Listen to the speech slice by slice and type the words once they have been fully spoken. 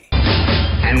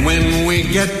And when we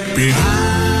get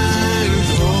behind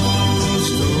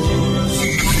closed doors.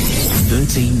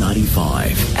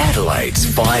 1395, Adelaide's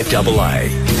 5AA.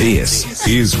 This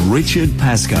is Richard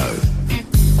Pascoe.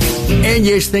 And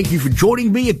yes, thank you for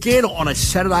joining me again on a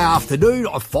Saturday afternoon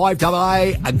on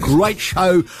 5AA. A great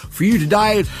show for you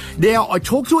today. Now, I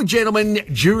talked to a gentleman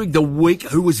during the week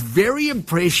who was very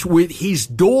impressed with his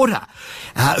daughter,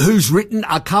 who's written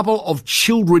a couple of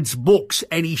children's books,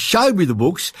 and he showed me the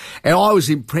books, and I was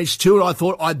impressed too, and I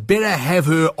thought I'd better have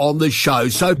her on the show.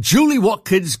 So, Julie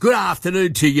Watkins, good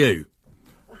afternoon to you.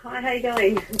 Hi, how you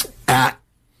going?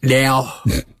 Now,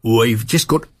 we've just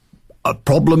got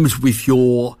problems with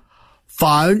your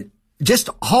phone. Just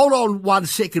hold on 1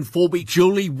 second for me,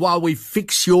 Julie, while we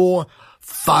fix your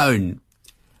phone.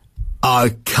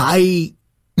 Okay.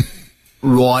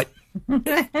 Right.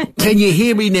 Can you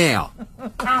hear me now?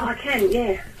 Oh, I can,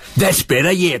 yeah. That's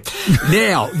better, yeah.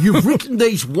 Now, you've written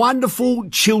these wonderful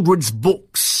children's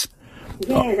books.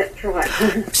 Yeah, that's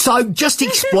right. So just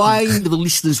explain to the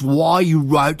listeners why you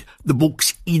wrote the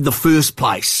books in the first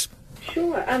place.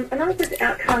 Sure. Another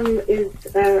outcome is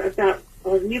about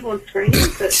newborn screening.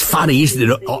 It's funny, isn't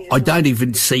it? I don't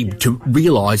even seem to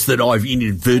realise that I've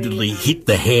inadvertently hit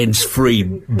the hands-free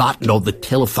button on the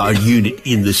telephone unit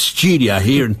in the studio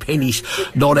here, and Penny's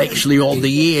not actually on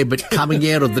the air but coming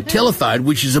out of the telephone,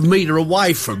 which is a metre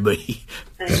away from me.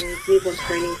 And newborn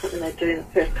screening is something they do in the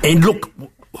first couple And look,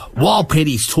 while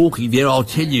Penny's talking there, I'll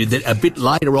tell you that a bit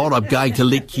later on I'm going to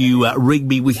let you ring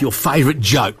me with your favourite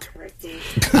joke.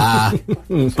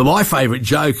 But my favourite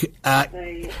joke at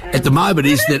the moment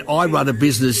is that I run a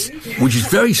business which is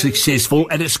very successful,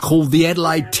 and it's called the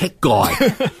Adelaide Tech Guy.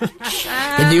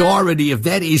 And the irony of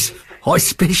that is I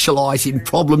specialise in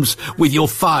problems with your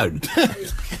phone.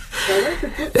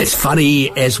 That's funny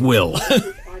as well.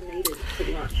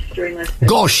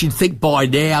 Gosh, you'd think by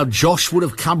now Josh would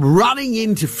have come running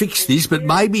in to fix this, but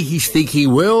maybe he's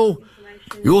thinking, well,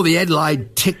 you're the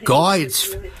Adelaide Tech Guy.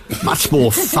 It's much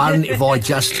more fun if I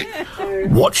just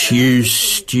watch you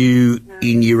stew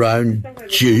in your own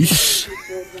juice.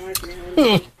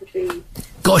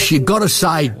 Gosh, you've got to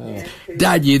say,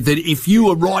 don't you, that if you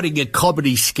were writing a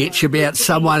comedy sketch about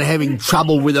someone having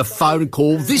trouble with a phone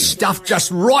call, this stuff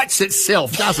just writes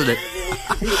itself, doesn't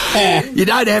it? You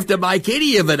don't have to make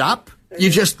any of it up. You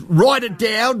just write it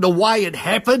down the way it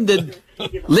happened and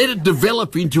let it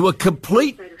develop into a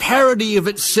complete parody of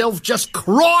itself, just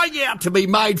crying out to be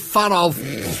made fun of.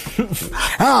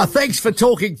 Thanks for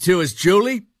talking to us,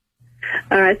 Julie.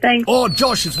 All right, thanks. Oh,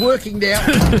 Josh, it's working now.